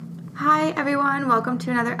Hi, everyone. Welcome to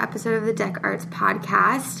another episode of the Deck Arts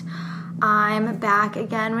Podcast. I'm back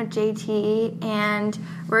again with JT, and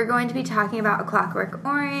we're going to be talking about A Clockwork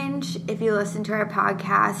Orange. If you listen to our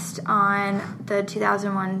podcast on the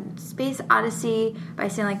 2001 Space Odyssey by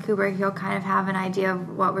Stanley Kubrick, you'll kind of have an idea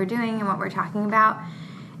of what we're doing and what we're talking about.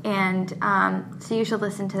 And so you should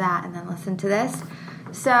listen to that and then listen to this.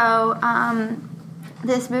 So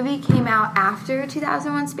this movie came out after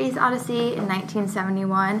 2001 Space Odyssey in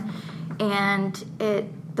 1971, and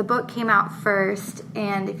the book came out first,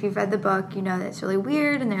 and if you've read the book, you know that it's really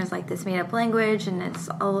weird, and there's like this made-up language, and it's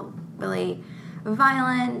all really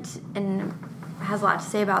violent, and has a lot to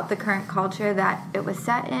say about the current culture that it was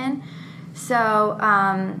set in. So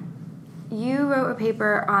you wrote a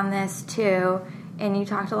paper on this too, and you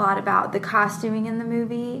talked a lot about the costuming in the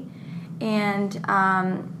movie, and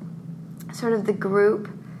sort of the group,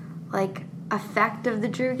 like, effect of the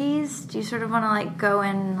Droogies. Do you sort of want to, like, go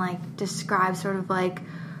and, like, describe sort of, like,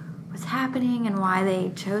 what's happening and why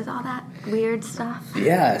they chose all that weird stuff?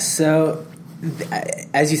 Yeah, so,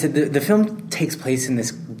 as you said, the film takes place in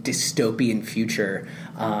this dystopian future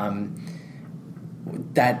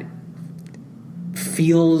that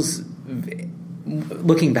feels...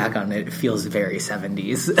 Looking back on it, it feels very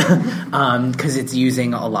 70s because it's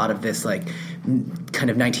using a lot of this like kind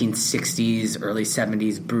of 1960s, early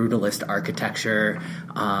 70s brutalist architecture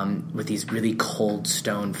with these really cold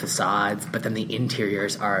stone facades, but then the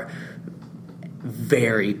interiors are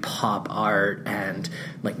very pop art and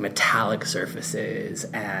like metallic surfaces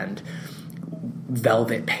and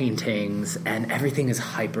velvet paintings, and everything is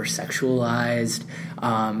hypersexualized.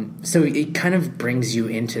 So it kind of brings you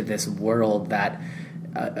into this world that,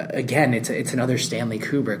 again, it's another Stanley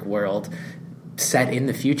Kubrick world set in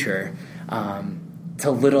the future. It's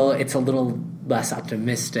a little less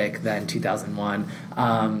optimistic than 2001.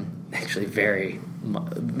 Actually, very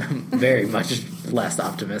much less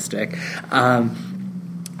optimistic.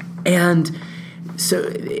 And so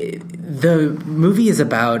the movie is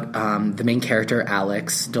about the main character,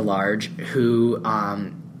 Alex DeLarge, who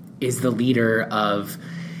is the leader of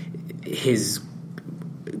his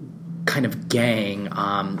kind of gang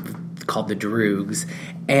called the Droogs,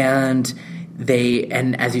 and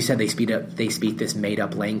as you said, they speak this made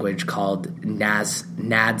up language called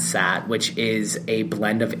Nadsat, which is a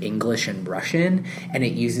blend of English and Russian, and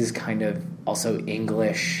it uses kind of also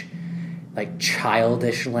English, like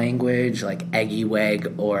childish language, like eggy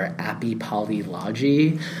wag or appy poly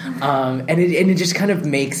logy, and it just kind of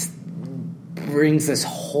brings this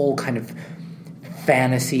whole kind of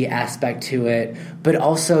fantasy aspect to it, but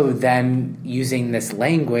also then using this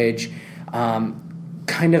language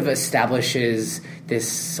kind of establishes this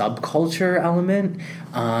subculture element,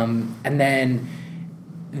 and then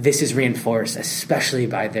this is reinforced especially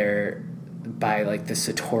by like the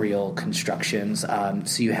sartorial constructions.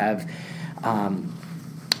 So you have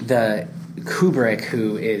the Kubrick,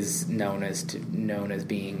 who is known as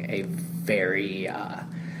being a very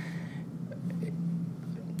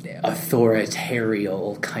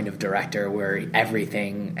authoritarian kind of director, where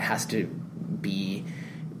everything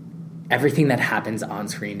that happens on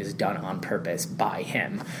screen is done on purpose by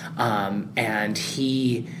him.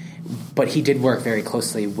 But he did work very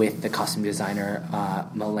closely with the costume designer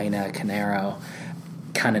Milena Cananero,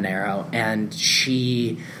 and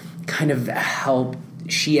she kind of helped.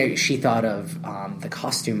 She thought of the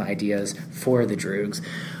costume ideas for the Droogs,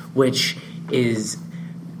 which is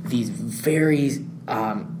these very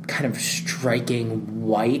kind of striking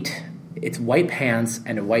white. It's white pants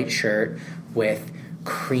and a white shirt with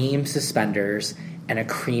cream suspenders and a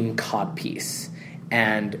cream codpiece,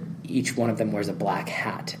 and each one of them wears a black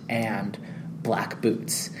hat and black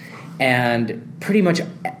boots. And pretty much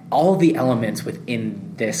all the elements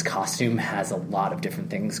within this costume has a lot of different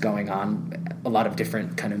things going on, a lot of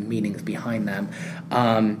different kind of meanings behind them.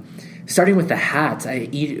 Starting with the hats,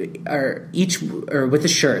 with the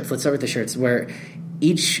shirts. Let's start with the shirts, where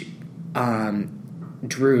each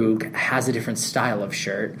Droog has a different style of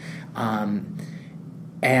shirt, and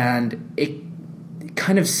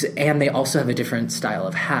they also have a different style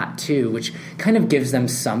of hat too, which kind of gives them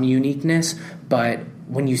some uniqueness. But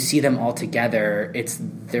when you see them all together,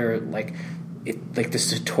 they're like the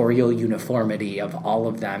sartorial uniformity of all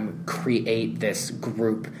of them create this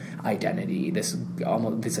group identity, this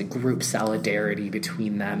like group solidarity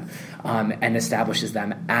between them, and establishes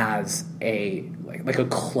them as a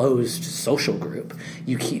closed social group.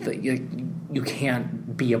 You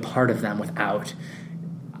can't be a part of them without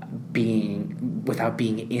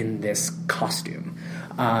being in this costume,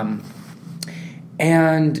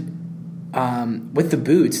 and with the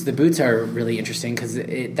boots are really interesting because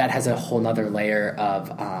that has a whole nother layer of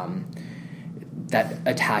that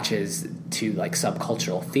attaches to like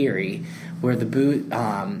subcultural theory, where the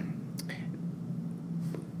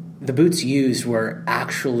boots used were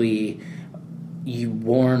actually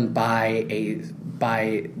worn by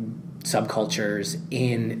subcultures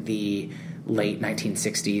in the late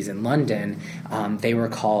 1960s in London. They were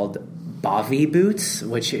called bovy boots,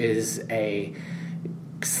 which is a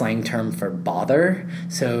slang term for bother.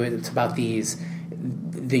 So it's about the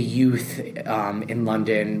youth in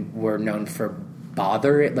London were known for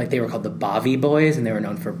bother, like they were called the bovy boys, and they were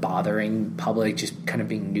known for bothering public, just kind of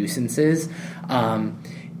being nuisances.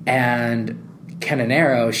 And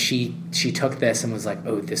Canonero, she took this and was like,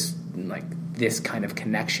 oh, this kind of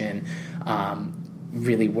connection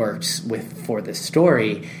really works for this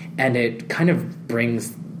story, and it kind of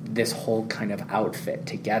brings this whole kind of outfit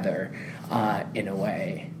together in a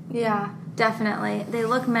way. Yeah, definitely. They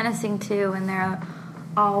look menacing too when they're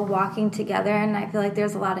all walking together, and I feel like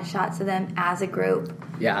there's a lot of shots of them as a group.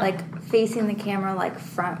 Yeah. Like facing the camera like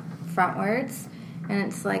frontwards, and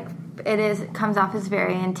it's like it comes off as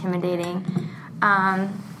very intimidating.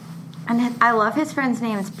 And I love his friend's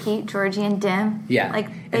name is Pete, Georgie, and Dim. Yeah.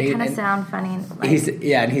 Like, they kind of sound funny. Like,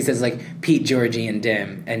 and he says, like, Pete, Georgie, and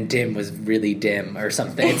Dim was really dim or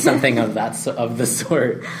something. It's something of the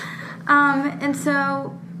sort. And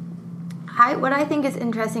so, what I think is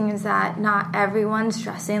interesting is that not everyone's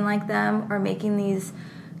dressing like them or making these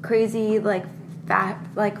crazy, like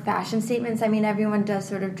fashion statements. I mean, everyone does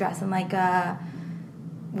sort of dress in, like, a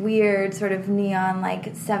weird sort of neon,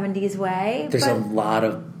 like, 70s way. There's a lot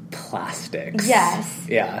of plastics. Yes.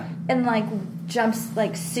 Yeah. And like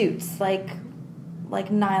suits, like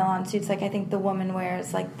nylon suits. Like I think the woman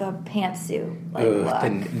wears like the pantsuit. Like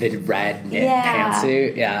the red knit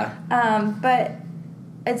pantsuit. Yeah. But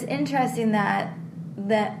it's interesting that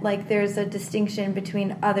like there's a distinction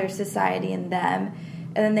between other society and them,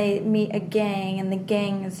 and then they meet a gang, and the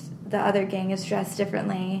other gang is dressed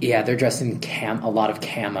differently. Yeah, they're dressed in a lot of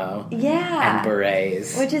camo. Yeah. And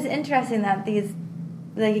berets. Which is interesting that these.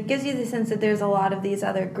 Like, it gives you the sense that there's a lot of these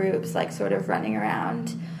other groups, like, sort of running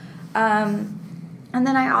around. And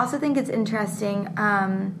then I also think it's interesting,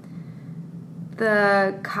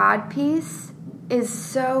 the cod piece is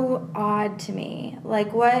so odd to me.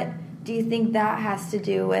 Like, what do you think that has to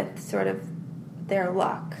do with sort of their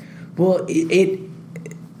look? Well,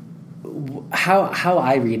 how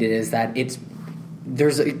I read it is that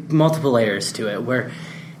there's multiple layers to it, where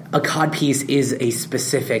a cod piece is a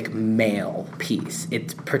specific male piece.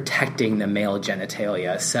 It's protecting the male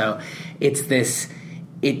genitalia. So it's this.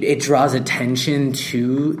 It draws attention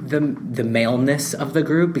to the maleness of the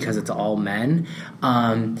group because it's all men,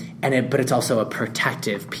 but it's also a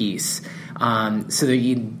protective piece. So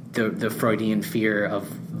the Freudian fear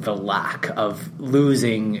of the lack of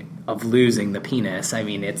losing the penis. I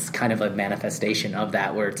mean, it's kind of a manifestation of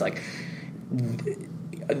that, where it's like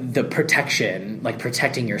the protection, like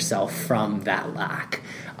protecting yourself from that lack.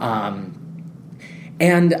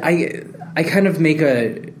 And I kind of make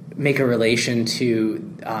a relation to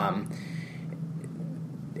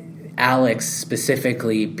Alex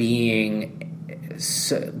specifically being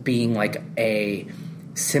like a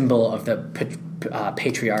symbol of the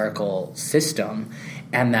patriarchal system,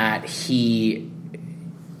 and that we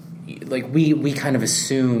kind of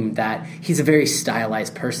assume that he's a very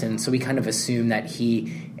stylized person, so we kind of assume that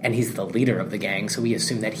he's the leader of the gang, so we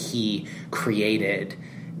assume that he created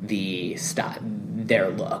their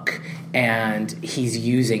look, and he's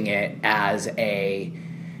using it as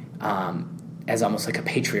almost like a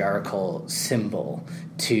patriarchal symbol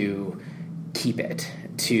to keep it,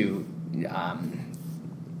 to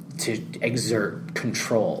exert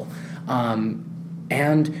control.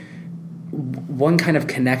 And one kind of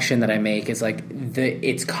connection that I make is like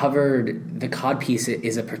the cod piece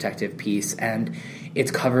is a protective piece, and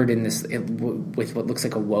it's covered in with what looks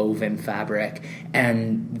like a woven fabric,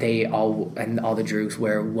 and all the Droogs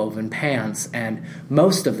wear woven pants, and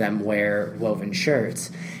most of them wear woven shirts.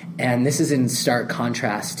 And this is in stark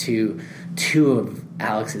contrast to two of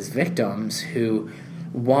Alex's victims, who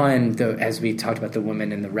as we talked about, the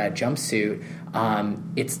woman in the red jumpsuit,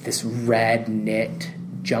 it's this red knit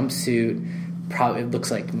jumpsuit. Probably it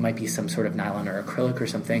looks like it might be some sort of nylon or acrylic or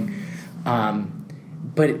something,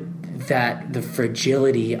 but that the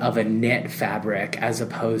fragility of a knit fabric as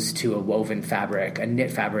opposed to a woven fabric. A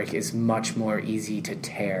knit fabric is much more easy to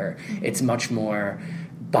tear. It's much more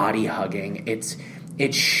body hugging.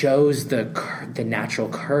 It shows the natural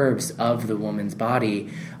curves of the woman's body.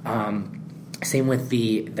 Same with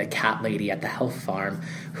the cat lady at the health farm,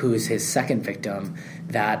 who's his second victim,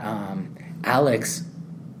 that Alex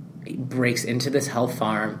breaks into this health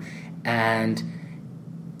farm, and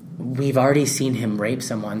we've already seen him rape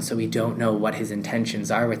someone, so we don't know what his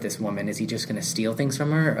intentions are with this woman. Is he just going to steal things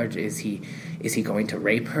from her, or is he going to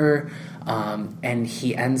rape her? And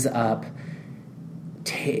he ends up.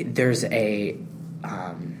 There's a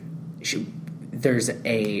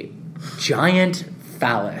giant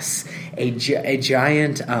phallus, a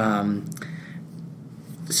giant.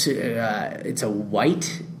 It's a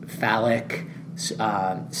white phallic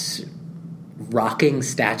rocking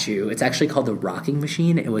statue. It's actually called the Rocking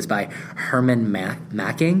Machine. It was by Herman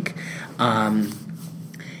Mackink.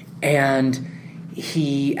 And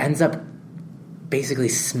he ends up basically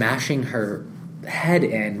smashing her head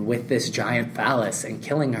in with this giant phallus and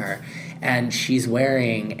killing her. And she's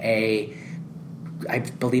wearing I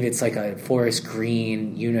believe it's like a forest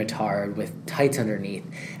green unitard with tights underneath.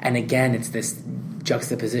 And again, it's this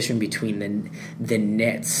juxtaposition between the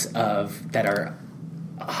knits that are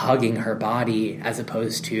hugging her body as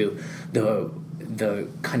opposed to the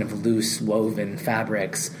kind of loose woven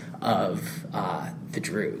fabrics of the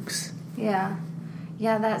Droogs. Yeah,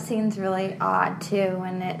 that scene's really odd too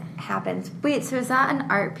when it happens. Wait, so is that an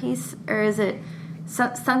art piece, or is it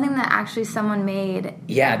something that actually someone made?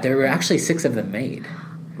 Yeah, there were actually 6 of them made.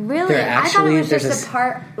 Really? I thought it was just a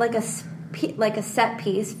part, like a set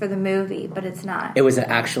piece for the movie, but it's not. It was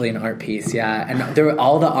actually an art piece, yeah. And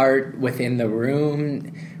all the art within the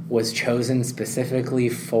room was chosen specifically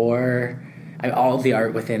for all the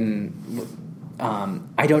art within.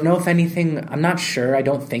 I don't know if anything. I'm not sure. I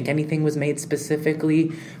don't think anything was made specifically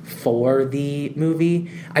for the movie.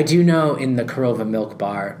 I do know in the Kurova Milk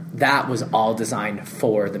Bar that was all designed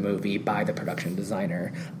for the movie by the production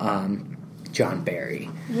designer, John Barry.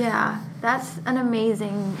 Yeah, that's an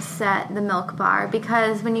amazing set, the Milk Bar,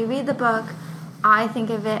 because when you read the book, I think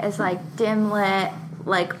of it as like dim lit,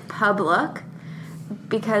 like pub look,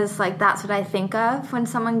 because like that's what I think of when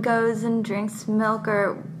someone goes and drinks milk,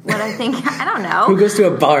 or what I think. I don't know. Who goes to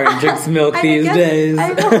a bar and drinks milk these days? I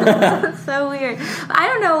know, that's so weird. I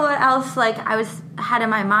don't know what else like I had in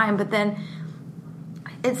my mind, but then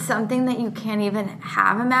it's something that you can't even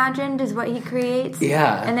have imagined is what he creates.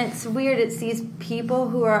 Yeah. And it's weird. It's these people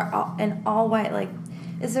who are in all white. Like,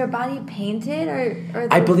 is their body painted or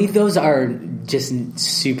I believe those are just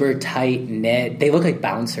super tight knit. They look like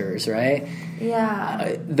bouncers, right?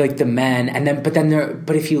 Yeah. Like the men,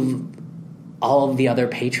 but if you, all of the other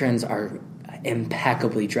patrons are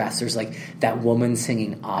impeccably dressed. There's like that woman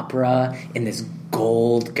singing opera in this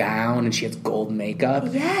gold gown, and she has gold makeup.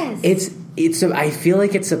 Yes. I feel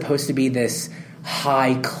like it's supposed to be this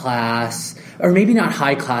high class, or maybe not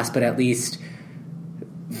high class, but at least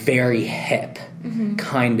very hip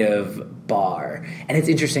kind of bar. And it's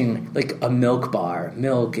interesting, like a milk bar,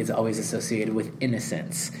 milk is always associated with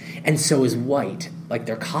innocence. And so is white. Like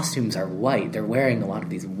their costumes are white. They're wearing a lot of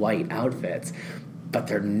these white outfits, but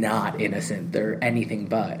they're not innocent. They're anything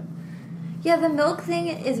but. Yeah, the milk thing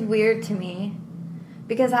is weird to me.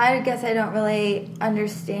 Because I guess I don't really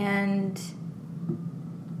understand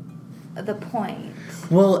the point.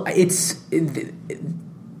 Well, it's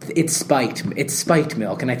spiked. It's spiked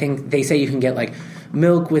milk, and I think they say you can get like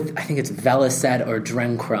milk with, I think it's Velicet or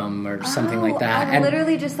Drencrum or something like that. I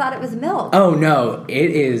literally just thought it was milk. Oh no,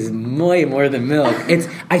 it is way more than milk.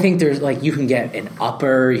 I think there's like, you can get an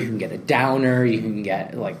upper, you can get a downer, you can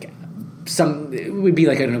get like it would be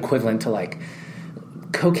like an equivalent to like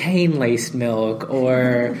cocaine laced milk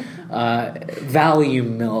or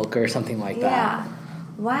Valium milk or something like that. Yeah.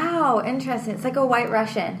 Wow, interesting. It's like a White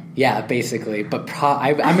Russian. Yeah, basically. But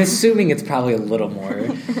I'm assuming it's probably a little more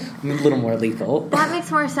lethal. That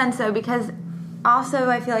makes more sense though, because also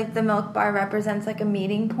I feel like the milk bar represents like a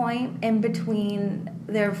meeting point in between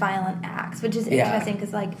their violent acts, which is interesting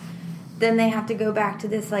because like then they have to go back to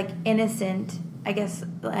this like innocent, I guess,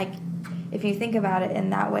 like if you think about it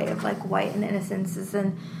in that way of like white and innocence, is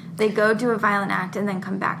then they go do a violent act and then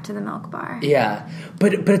come back to the milk bar. Yeah,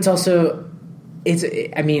 but it's also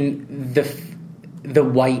I mean the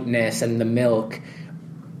whiteness and the milk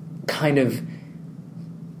kind of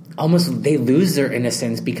almost, they lose their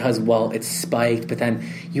innocence because, well, it's spiked, but then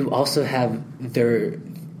you also have their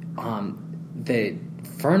the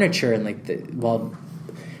furniture and like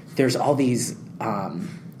there's all these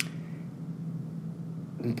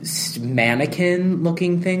mannequin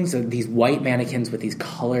looking things, these white mannequins with these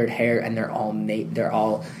colored hair, and they're all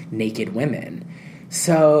naked women.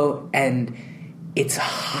 So, and it's a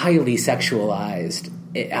highly sexualized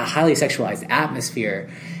atmosphere,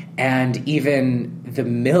 and even the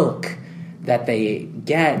milk that they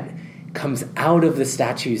get comes out of the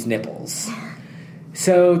statue's nipples.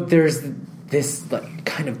 So there's this like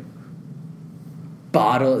kind of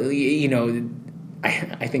bottle,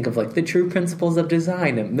 I think of like the true principles of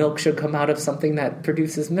design. Milk should come out of something that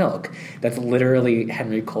produces milk. That's literally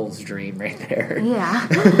Henry Cole's dream right there. Yeah,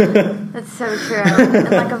 that's so true.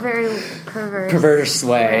 In like a very perverse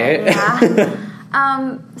way.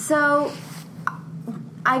 Yeah. So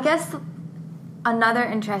I guess another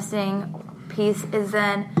interesting piece is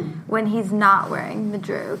then when he's not wearing the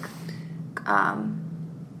Droog,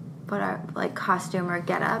 costume or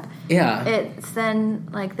getup. Yeah. It's then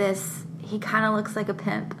like this. He kind of looks like a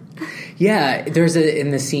pimp. Yeah, there's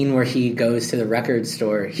in the scene where he goes to the record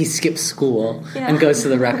store. He skips school and goes to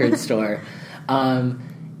the record store.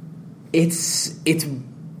 It's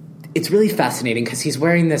really fascinating because he's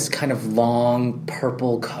wearing this kind of long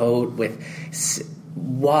purple coat with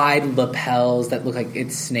wide lapels that look like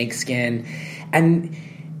it's snakeskin, and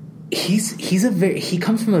he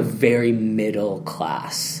comes from a very middle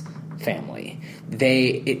class family.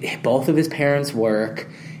 Both of his parents work.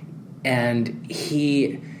 And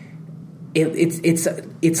it's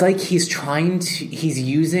like he's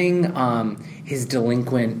using his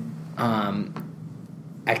delinquent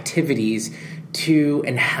activities to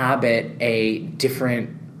inhabit a different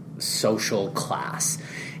social class.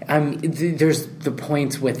 There's the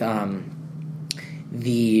point with the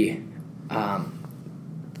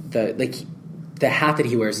hat that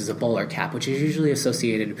he wears is a bowler cap, which is usually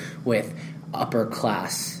associated with upper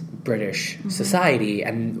class British society,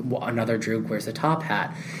 and another Droog wears a top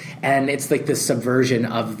hat, and it's like this subversion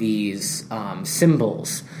of these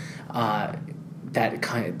symbols that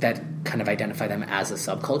kind of identify them as a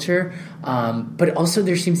subculture, but also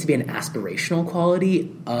there seems to be an aspirational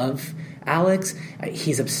quality of Alex.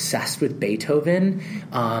 He's obsessed with Beethoven.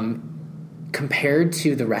 Compared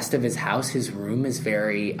to the rest of his house, his room is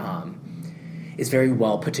very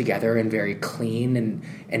well put together and very clean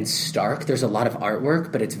and stark. There's a lot of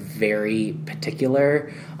artwork, but it's very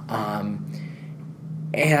particular.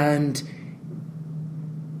 And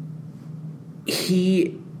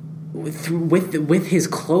he, with his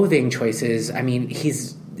clothing choices, I mean,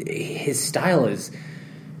 his style is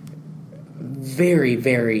very,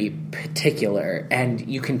 very particular, and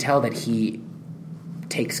you can tell that he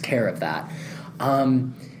takes care of that.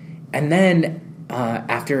 And then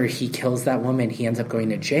after he kills that woman, he ends up going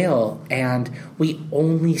to jail, and we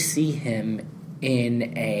only see him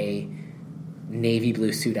in a navy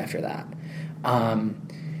blue suit after that.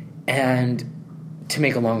 And to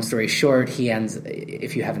make a long story short,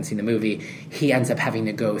 if you haven't seen the movie, he ends up having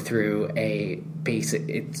to go through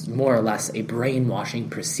it's more or less a brainwashing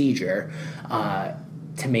procedure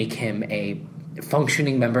to make him a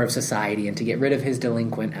functioning member of society and to get rid of his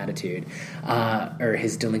delinquent attitude or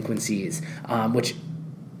his delinquencies, which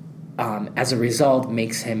as a result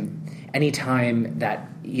makes him, anytime that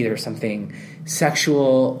either something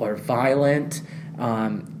sexual or violent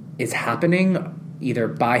is happening either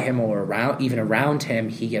by him or around him,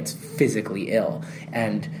 he gets physically ill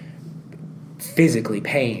and physically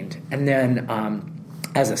pained. And then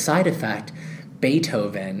as a side effect,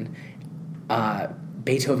 Beethoven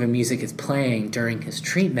music is playing during his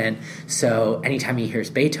treatment, so anytime he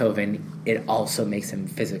hears Beethoven, it also makes him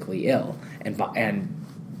physically ill and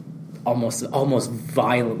almost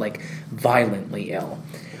violently ill.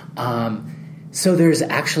 So there's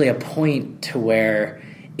actually a point to where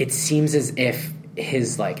it seems as if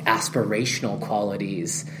his aspirational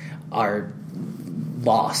qualities are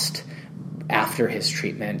lost after his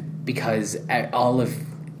treatment, because all of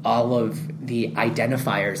the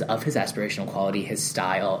identifiers of his aspirational quality, his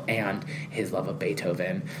style, and his love of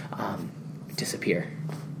Beethoven disappear.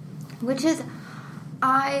 Which is,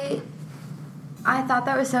 I thought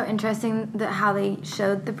that was so interesting, that how they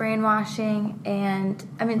showed the brainwashing, and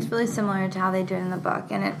I mean, it's really similar to how they did in the book,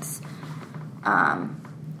 and it's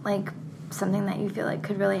something that you feel like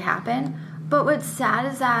could really happen. But what's sad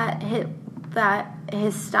is that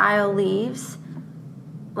his style leaves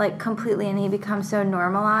completely, and he becomes so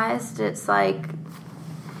normalized. It's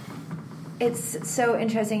so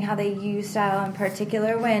interesting how they use style in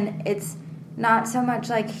particular, when it's not so much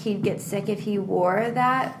he'd get sick if he wore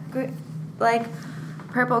that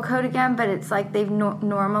purple coat again, but it's they've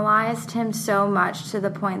normalized him so much to the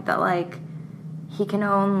point that he can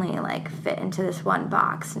only fit into this one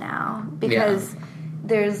box now, because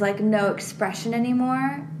there's no expression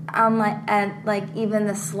anymore at even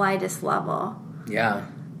the slightest level. Yeah.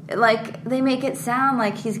 They make it sound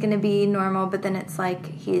like he's going to be normal, but then it's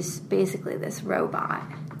he's basically this robot.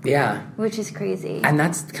 Yeah. Which is crazy. And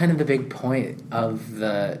that's kind of the big point of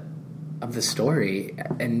the story.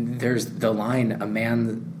 And there's the line, a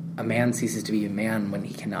man ceases to be a man when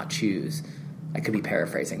he cannot choose. I could be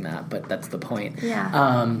paraphrasing that, but that's the point.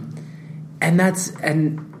 Yeah. And that's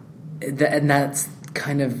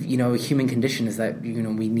kind of, you know, a human condition, is that, you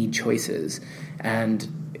know, we need choices. And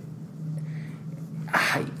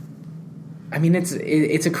I mean,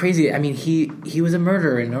 it's a crazy, I mean, he was a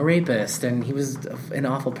murderer and a rapist, and he was an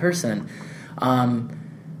awful person.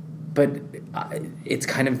 But it's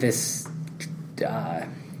kind of this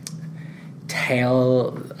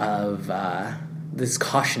tale of, this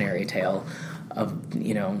cautionary tale of,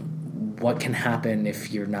 you know, what can happen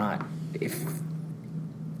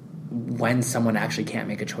when someone actually can't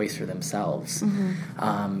make a choice for themselves.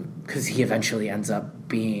 Because he eventually ends up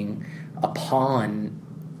being a pawn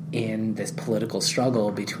in this political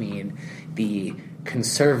struggle between the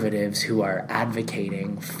conservatives who are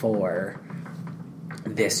advocating for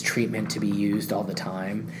this treatment to be used all the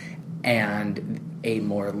time, and a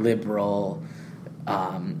more liberal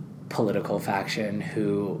political faction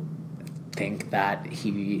who think that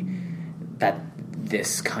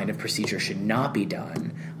this kind of procedure should not be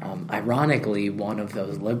done. Ironically, one of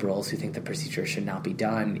those liberals who think the procedure should not be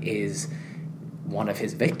done is one of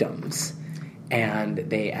his victims,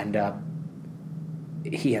 and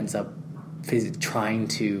he ends up trying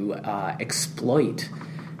to exploit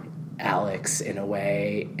Alex in a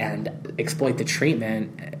way, and exploit the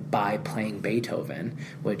treatment by playing Beethoven,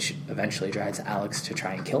 which eventually drives Alex to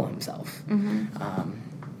try and kill himself. And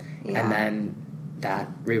then that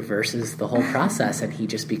reverses the whole process, and he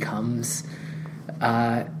just becomes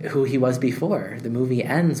who he was before. The movie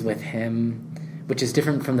ends with him, which is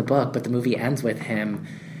different from the book, but the movie ends with him,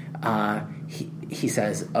 he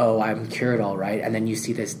says, "Oh, I'm cured, all right," and then you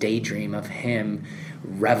see this daydream of him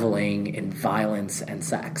reveling in violence and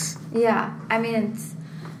sex. Yeah, I mean, it's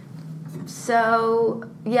so,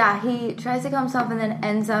 yeah, he tries to kill himself and then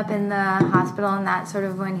ends up in the hospital, and that's sort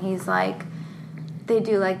of when he's like, they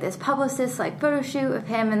do like this publicist like photo shoot of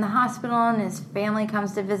him in the hospital, and his family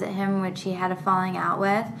comes to visit him, which he had a falling out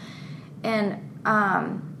with. And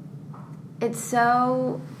it's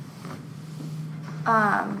so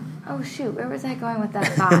oh shoot, where was I going with that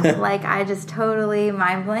thought? Like, I just totally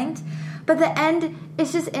mind blanked. But the end,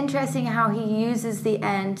 it's just interesting how he uses the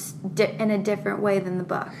end in a different way than the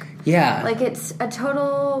book. Yeah. Like, it's a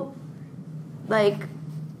total, like,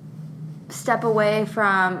 step away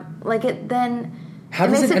from, like, it then... How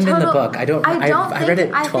does it end in the book? I read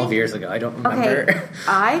it 12 years ago. I don't remember. Okay,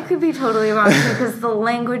 I could be totally wrong too, because the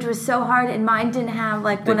language was so hard, and mine didn't have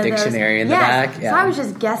like one of those dictionary in the back. Yeah. So I was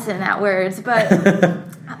just guessing at words, but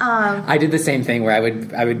I did the same thing where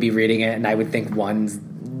I would be reading it and I would think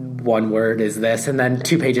one word is this, and then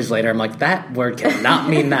 2 pages later I'm like, that word cannot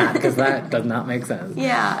mean that, because that does not make sense.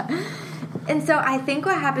 Yeah. And so I think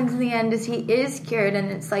what happens in the end is he is cured, and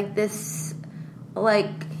it's like this, like,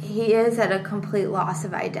 he is at a complete loss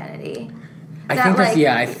of identity. I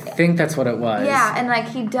think that's what it was. Yeah, and like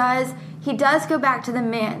he does go back to the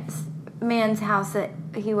man's house that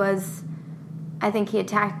he was. I think he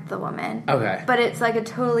attacked the woman. Okay, but it's like a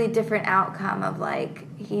totally different outcome of like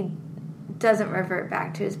he doesn't revert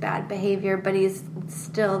back to his bad behavior, but he's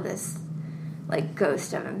still this like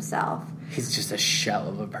ghost of himself. He's just a shell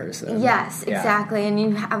of a person. Yes, exactly. And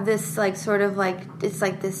you have this like sort of like, it's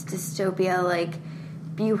like this dystopia, like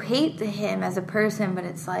you hate him as a person, but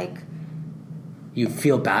it's like you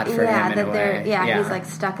feel bad for him in a way. Yeah, he's like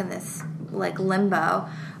stuck in this like limbo.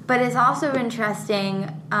 But it's also interesting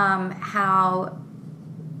how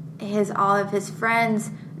all of his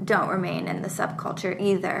friends don't remain in the subculture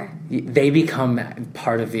either. They become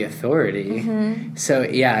part of the authority. Mm-hmm. So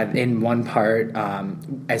yeah, in one part,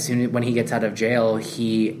 when he gets out of jail,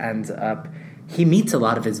 he meets a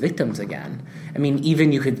lot of his victims again. I mean,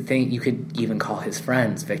 even you could even call his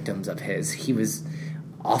friends victims of his. He was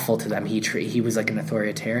awful to them. He was like an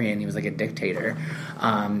authoritarian. He was like a dictator.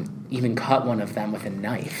 Even cut one of them with a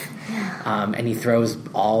knife, and he throws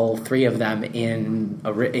all 3 of them in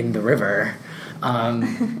the river.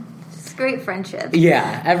 It's great friendship.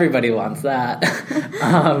 Yeah, everybody wants that.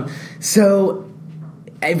 So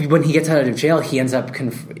when he gets out of jail, he ends up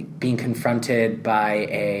being confronted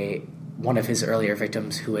by one of his earlier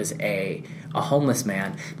victims, who was a homeless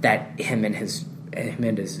man that him and his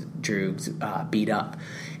droogs beat up.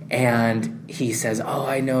 And he says, "Oh,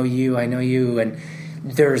 I know you," and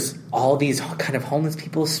there's all these kind of homeless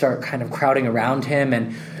people start kind of crowding around him,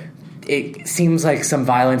 and it seems like some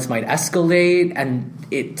violence might escalate, and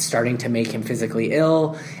it's starting to make him physically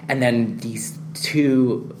ill. And then these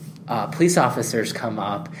 2 police officers come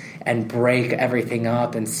up and break everything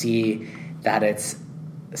up and see that it's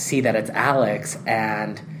Alex,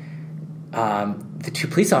 and the 2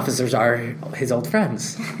 police officers are his old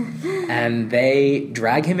friends. And they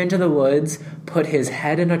drag him into the woods, put his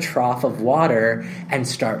head in a trough of water, and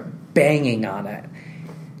start banging on it.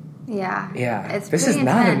 Yeah. Yeah. It's this is pretty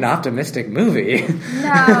not intense. an optimistic movie.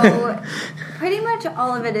 No. Pretty much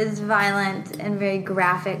all of it is violent and very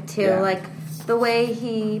graphic, too. Yeah. Like, the way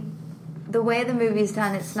the movie's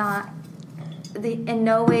done, it's not... in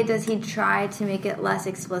no way does he try to make it less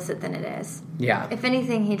explicit than it is. Yeah. If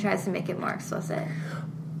anything, he tries to make it more explicit.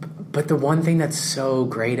 But the one thing that's so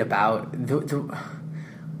great about...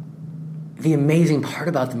 The amazing part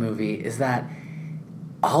about the movie is that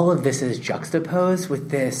all of this is juxtaposed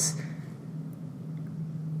with this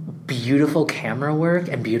beautiful camera work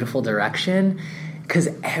and beautiful direction, because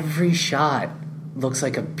every shot looks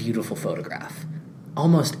like a beautiful photograph.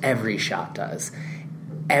 Almost every shot does.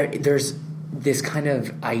 There's this kind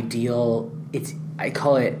of ideal, I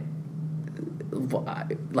call it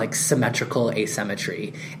like symmetrical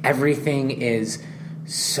asymmetry. Everything is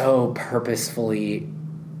so purposefully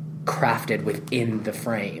crafted within the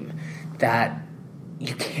frame that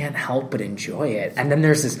you can't help but enjoy it. And then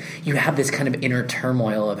you have this kind of inner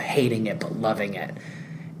turmoil of hating it but loving it.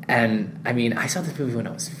 And I mean, I saw this movie when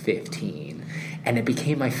I was 15, and it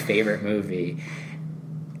became my favorite movie.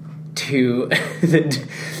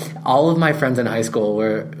 All of my friends in high school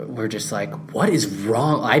were just like, what is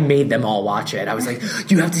wrong? I made them all watch it. I was like,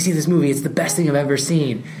 you have to see this movie. It's the best thing I've ever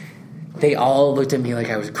seen. They all looked at me like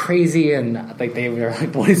I was crazy, and like they were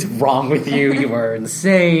like, what is wrong with you? You are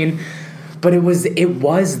insane. But it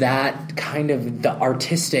was that kind of the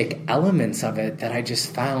artistic elements of it that I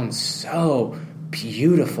just found so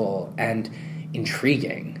beautiful and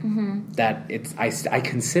intriguing. Mm-hmm. That I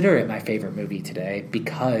consider it my favorite movie today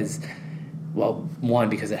because, well, one,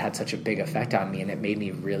 because it had such a big effect on me and it made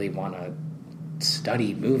me really want to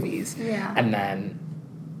study movies. Yeah. And then,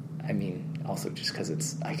 I mean, also just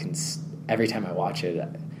because every time I watch it,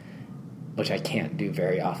 which I can't do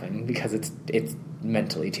very often because it's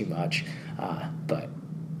mentally too much, but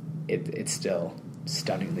it's still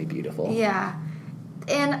stunningly beautiful. Yeah.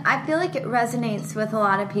 And I feel like it resonates with a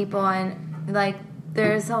lot of people, and like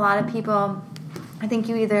there's a lot of people, I think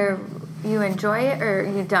you enjoy it or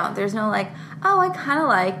you don't. There's no like, oh, I kind of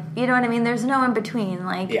like, you know what I mean? There's no in between.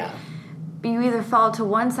 Like, yeah. You either fall to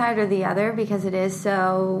one side or the other because it is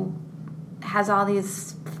has all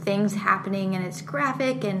these things happening and it's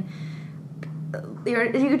graphic and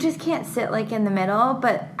you just can't sit like in the middle.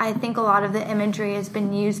 But I think a lot of the imagery has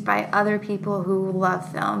been used by other people who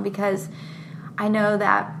love film, because I know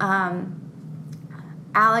that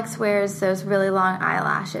Alex wears those really long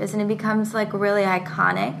eyelashes, and it becomes like really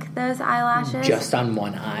iconic, those eyelashes. Just on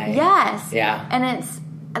one eye. Yes. Yeah. And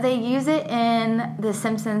they use it in The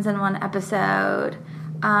Simpsons in one episode.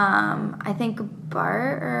 I think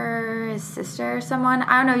Bart or his sister or someone.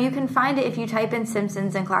 I don't know. You can find it if you type in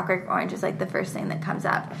Simpsons and Clockwork Orange. It's like the first thing that comes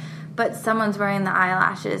up. But someone's wearing the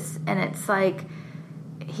eyelashes, and it's like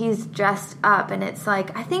he's dressed up, and it's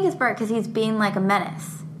like, I think it's Bart because he's being like a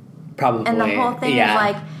menace. Probably. And the whole thing is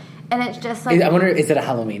like, and it's just like... I wonder, is it a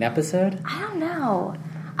Halloween episode? I don't know.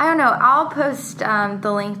 I'll post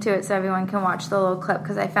the link to it so everyone can watch the little clip,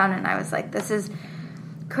 because I found it and I was like, this is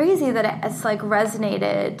crazy that it's like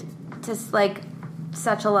resonated to like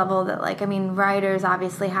such a level that, like, I mean, writers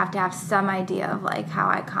obviously have to have some idea of like how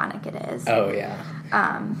iconic it is. Oh yeah.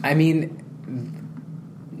 I mean,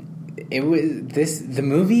 the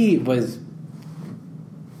movie was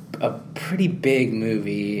a pretty big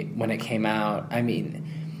movie when it came out. I mean,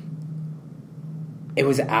 it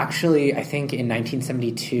was actually, I think in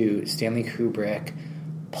 1972, Stanley Kubrick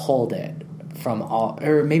pulled it from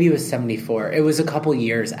or maybe it was 74. It was a couple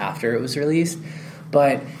years after it was released.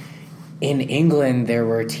 But in England, there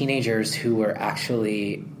were teenagers who were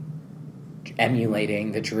actually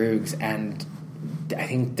emulating the Droogs, and I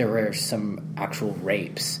think there were some actual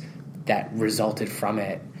rapes that resulted from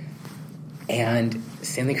it. And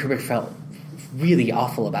Stanley Kubrick felt really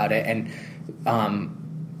awful about it and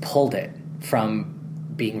pulled it from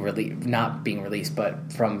being not being released,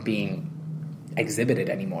 but from being exhibited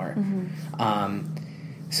anymore. Mm-hmm.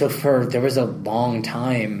 So there was a long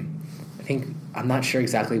time, I think, I'm not sure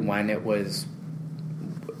exactly when it was,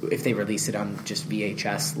 if they released it on just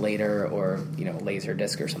VHS later or,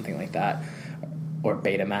 Laserdisc or something like that, or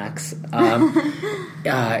Betamax,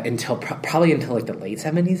 until probably until like the late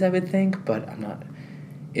 70s, I would think, but I'm not.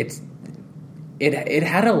 It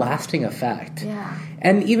had a lasting effect. Yeah.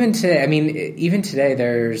 And even today,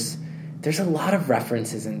 there's a lot of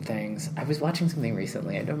references and things. I was watching something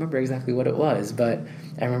recently. I don't remember exactly what it was, but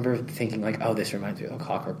I remember thinking like, oh, this reminds me of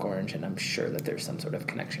Clockwork Orange, and I'm sure that there's some sort of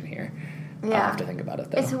connection here. Yeah. I'll have to think about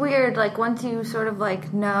it, though. It's weird, like, once you sort of,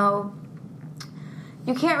 like, know...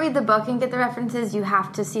 you can't read the book and get the references. You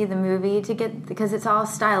have to see the movie to get, because it's all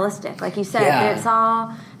stylistic. Like you said, it's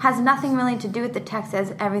all, has nothing really to do with the text. It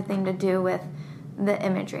has everything to do with the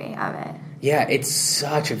imagery of it. Yeah, it's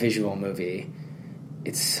such a visual movie.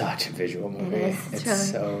 It's such a visual movie. It is. It's really,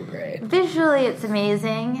 so great. Visually, it's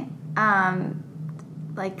amazing.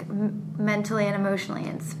 Like mentally and emotionally,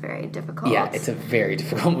 it's very difficult. Yeah, it's a very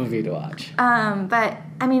difficult movie to watch. But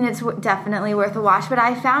I mean, it's definitely worth a watch. But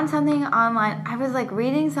I found something online. I was like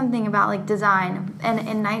reading something about like design, and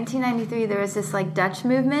in 1993 there was this like Dutch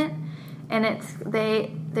movement, and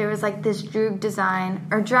there was like this Droog design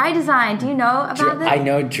or dry design. Do you know about this? I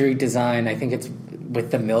know Droog design. I think it's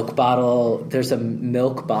with the milk bottle. There's a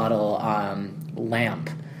milk bottle lamp.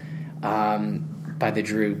 By the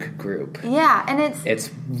Droog group. Yeah, and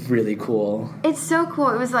it's really cool. It's so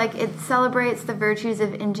cool. It was like, it celebrates the virtues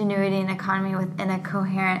of ingenuity and economy within a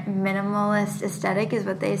coherent minimalist aesthetic, is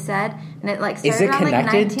what they said. And it like started around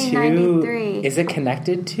like 1993. Is it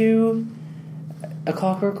connected to A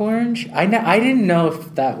Clockwork Orange? I didn't know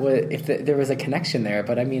if there was a connection there,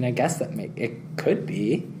 but I mean, I guess that it could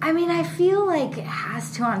be. I mean, I feel like it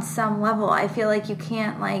has to on some level. I feel like you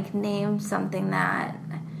can't like name something that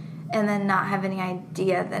and then not have any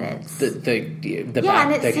idea that it's the and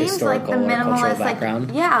it seems like the minimalist background.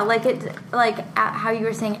 How you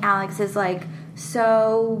were saying Alex is like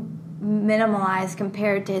so minimalized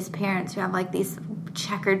compared to his parents who have like these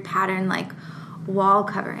checkered pattern like wall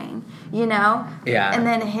covering, you know? Yeah. And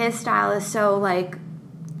then his style is so like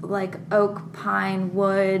oak, pine,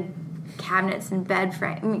 wood, cabinets and bed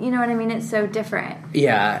frame. You know what I mean? It's so different.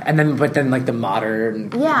 Yeah, but then like the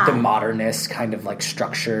modernist kind of like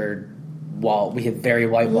structured wall. We have very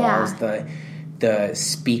white walls. The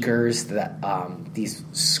speakers that these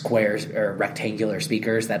squares or rectangular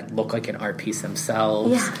speakers that look like an art piece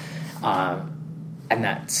themselves. Yeah. And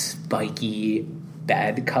that spiky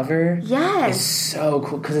bed cover. Yes. Is so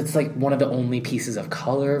cool because it's like one of the only pieces of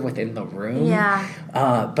color within the room. Yeah.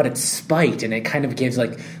 But it's spiked and it kind of gives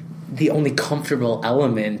like the only comfortable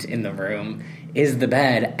element in the room is the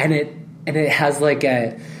bed, and it has like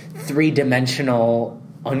a 3-dimensional,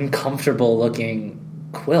 uncomfortable looking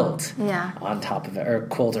quilt on top of it, or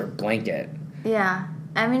quilt or blanket. Yeah.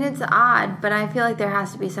 I mean, it's odd, but I feel like there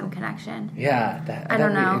has to be some connection. Yeah. I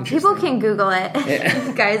don't know. People can Google it if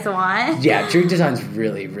you guys want. Yeah, Droog design's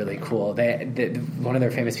really, really cool. One of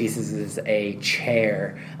their famous pieces is a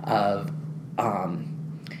chair of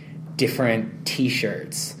different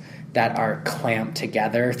T-shirts that are clamped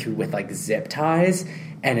together with like zip ties,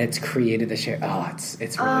 and it's created the shape. Oh, it's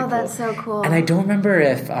really cool. Oh, that's so cool. And I don't remember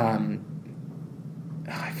if I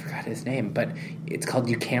forgot his name, but it's called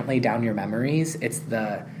 "You Can't Lay Down Your Memories." It's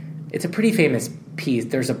a pretty famous piece.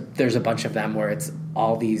 There's a bunch of them where it's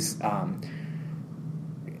all these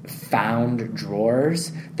found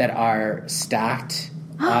drawers that are stacked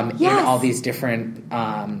in all these different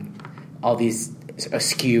all these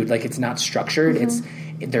skewed, like it's not structured. Mm-hmm.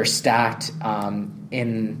 They're stacked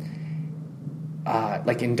in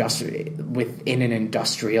like within an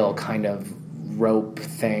industrial kind of rope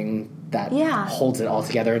thing that holds it all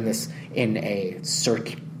together in a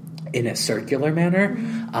circular manner,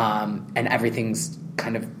 and everything's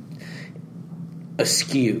kind of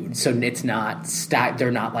askewed, so it's not stacked.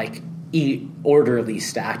 They're not like orderly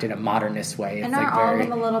stacked in a modernist way. And are all of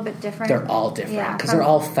them a little bit different? They're all different because they're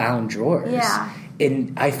all found drawers. Yeah.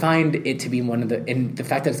 And I find it to be and the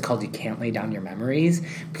fact that it's called "You Can't Lay Down Your Memories"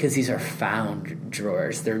 because these are found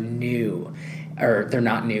drawers. They're new, or they're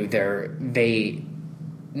not new.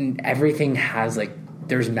 Everything has like,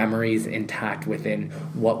 there's memories intact within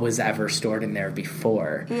what was ever stored in there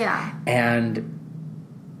before. Yeah. And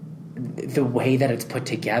the way that it's put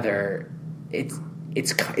together, it's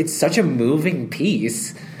such a moving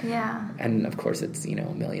pice. Yeah. And of course it's,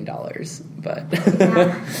 $1 million, but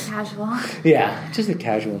casual. Yeah, just a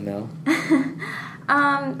casual no.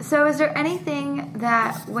 So is there anything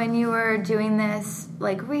that when you were doing this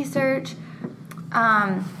like research,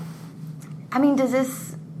 does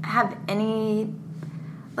this have any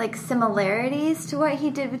like similarities to what he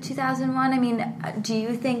did with 2001? Do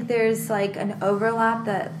you think there's like an overlap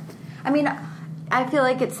that I feel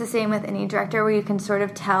like it's the same with any director where you can sort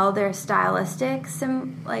of tell their stylistic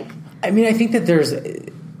I think that there's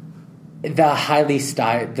the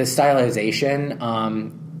stylization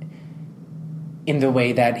in the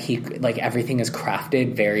way that he like everything is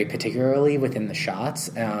crafted very particularly within the shots,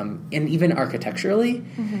 and even architecturally.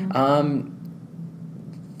 Mm-hmm.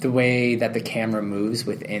 The way that the camera moves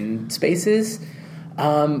within spaces.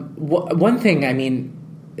 One thing,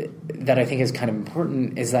 that I think is kind of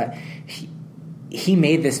important is that he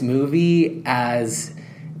made this movie as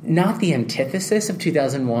not the antithesis of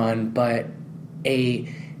 2001, but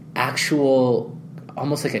a actual,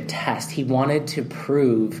 almost like a test. He wanted to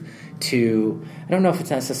prove to, I don't know if it's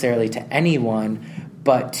necessarily to anyone,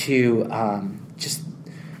 but to just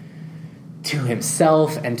to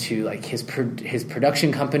himself and to like his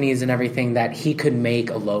production companies and everything, that he could make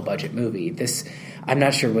a low budget movie. This, I'm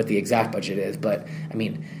not sure what the exact budget is, but I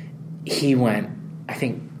mean, he went, I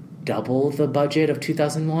think, double the budget of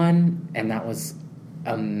 2001, and that was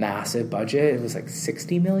a massive budget. It was like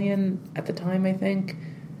 $60 million at the time, I think.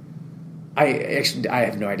 I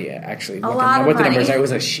have no idea actually what the numbers are. It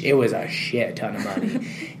was a shit ton of money,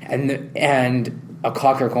 and A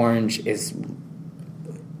Clockwork Orange is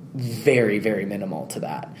very, very minimal to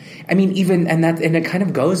that. I mean, and it kind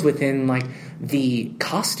of goes within like the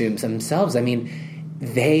costumes themselves. I mean,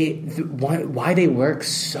 why they work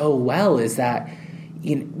so well is that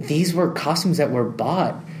these were costumes that were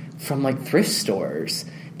bought from like thrift stores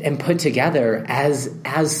and put together as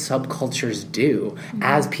subcultures do,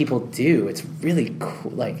 as people do. It's really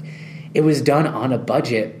cool. Like, it was done on a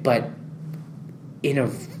budget, but in a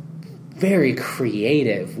very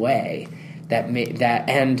creative way that made that,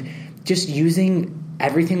 and just using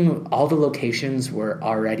everything. All the locations were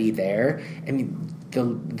already there. I mean,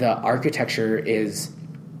 the architecture is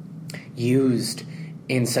used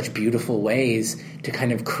in such beautiful ways to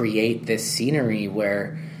kind of create this scenery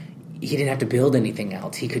where he didn't have to build anything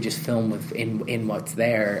else. He could just film in what's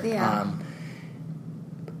there. Yeah.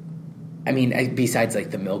 I mean, besides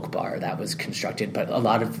like the milk bar that was constructed, but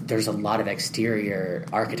there's a lot of exterior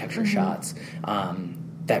architecture shots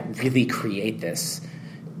that really create this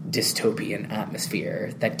dystopian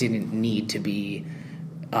atmosphere that didn't need to be,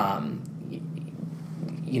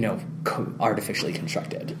 artificially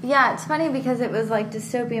constructed. Yeah, it's funny because it was like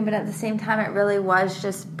dystopian, but at the same time, it really was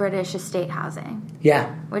just British estate housing.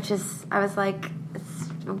 Yeah. Which is, I was like, it's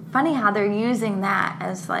funny how they're using that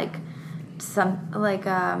as like some, like,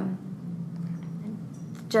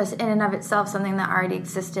 just in and of itself, something that already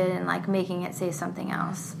existed and like making it say something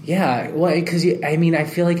else. Yeah, well, because I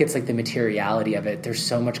feel like it's like the materiality of it. There's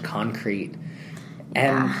so much concrete,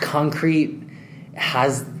 and concrete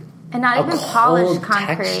has and not even polished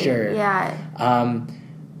concrete texture. Yeah,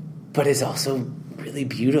 but is also really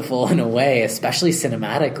beautiful in a way, especially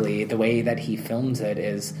cinematically. The way that he films it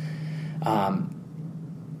is,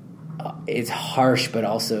 it's harsh, but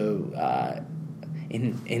also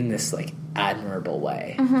in this like admirable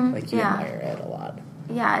way. Like you admire it a lot.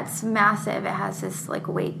 Yeah, it's massive. It has this like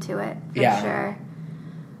weight to it for sure.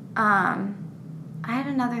 I had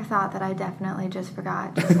another thought that I definitely just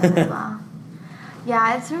forgot to say as well.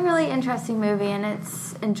 Yeah, it's a really interesting movie, and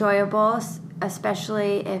it's enjoyable,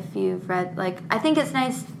 especially if you've read, like, I think it's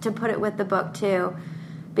nice to put it with the book too,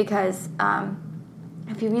 because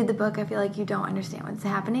if you read the book, I feel like you don't understand what's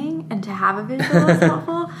happening, and to have a visual is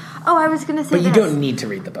helpful. Oh, I was going to say But you don't need to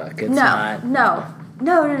read the book. It's not... No,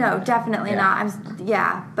 definitely not.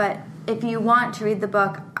 But if you want to read the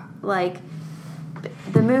book, like,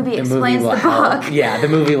 the movie explains the book. Yeah, the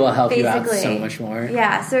movie will help you out so much more.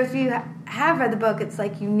 Yeah, so if you have read the book, it's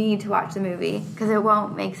like you need to watch the movie, because it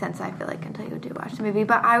won't make sense, I feel like, until you do watch the movie.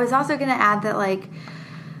 But I was also going to add that, like,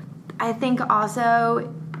 I think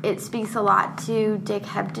also it speaks a lot to Dick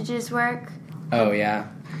Hebdage's work. Oh, yeah.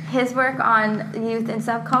 His work on youth and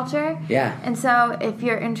subculture. Yeah. And so if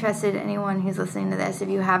you're interested, anyone who's listening to this, if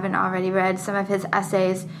you haven't already read some of his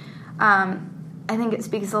essays, I think it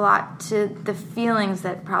speaks a lot to the feelings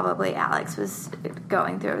that probably Alex was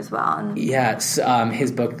going through as well. And yes,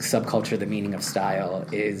 his book, Subculture, The Meaning of Style,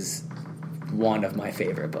 is one of my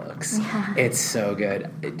favorite books. Yeah. It's so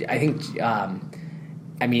good. I think,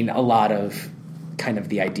 a lot of kind of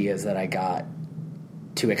the ideas that I got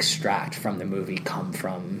to extract from the movie come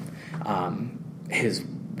from his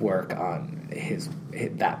work on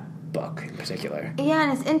that book in particular. Yeah,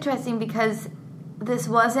 and it's interesting because this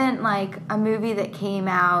wasn't like a movie that came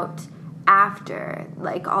out after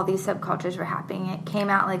like all these subcultures were happening. It came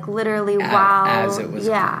out like literally while as it was.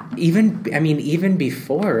 Yeah. Even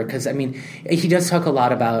before, because he does talk a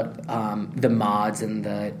lot about the mods and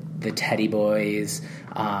the teddy boys,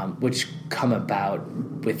 which come about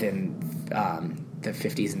within the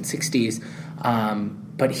 50s and 60s.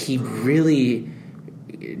 But he really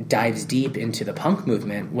dives deep into the punk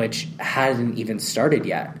movement, which hadn't even started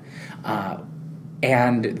yet.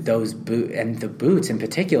 And the boots in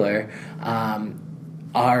particular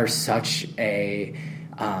are such an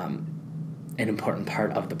important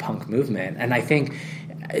part of the punk movement. And I think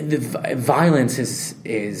the violence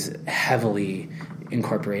is heavily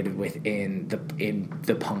incorporated within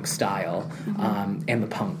the punk style, and the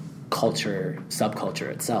punk culture, subculture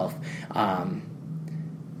itself.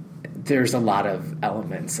 there's a lot of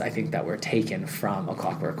elements, I think, that were taken from A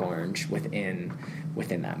Clockwork Orange within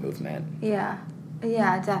that movement. Yeah.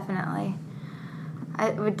 Yeah, definitely.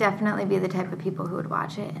 I would definitely be the type of people who would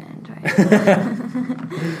watch it and enjoy it.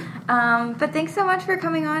 But thanks so much for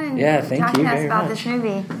coming on and talking to us about this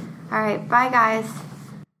movie. All right. Bye, guys.